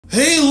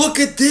Hey, look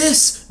at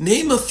this!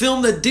 Name a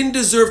film that didn't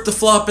deserve to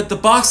flop at the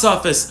box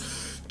office.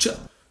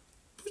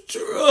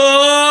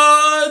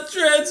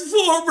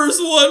 Transformers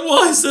 1,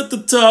 why is that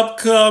the top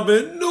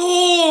comment?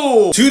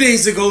 No! 2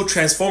 days ago,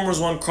 Transformers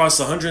 1 crossed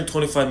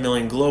 125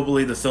 million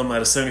globally. The film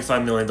had a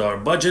 $75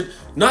 million budget.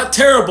 Not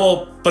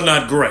terrible, but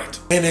not great.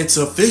 And it's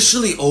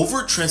officially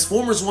over.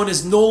 Transformers 1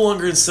 is no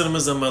longer in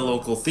cinemas at my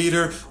local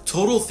theater.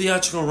 Total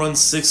theatrical run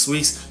 6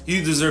 weeks.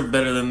 You deserve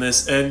better than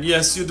this. And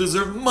yes, you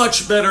deserve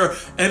much better.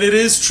 And it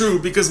is true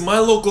because my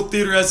local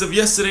theater as of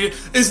yesterday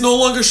is no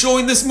longer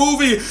showing this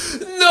movie.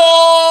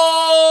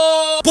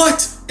 No!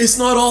 But it's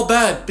not all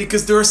bad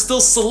because there are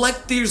still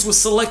select theaters with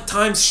select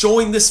times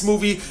showing this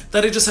movie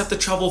that I just have to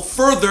travel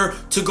further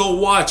to go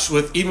watch.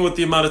 Even with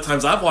the amount of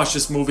times I've watched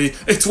this movie,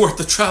 it's worth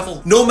the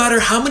travel. No matter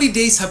how many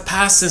days have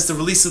passed since the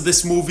release of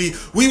this movie,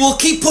 we will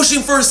keep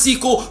pushing for a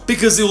sequel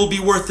because it will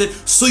be worth it.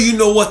 So you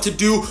know what to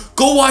do.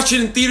 Go watch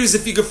it in theaters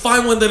if you can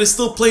find one that is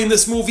still playing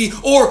this movie,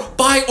 or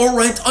buy or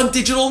rent on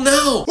digital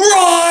now.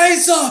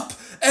 Rise up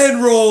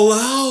and roll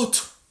out.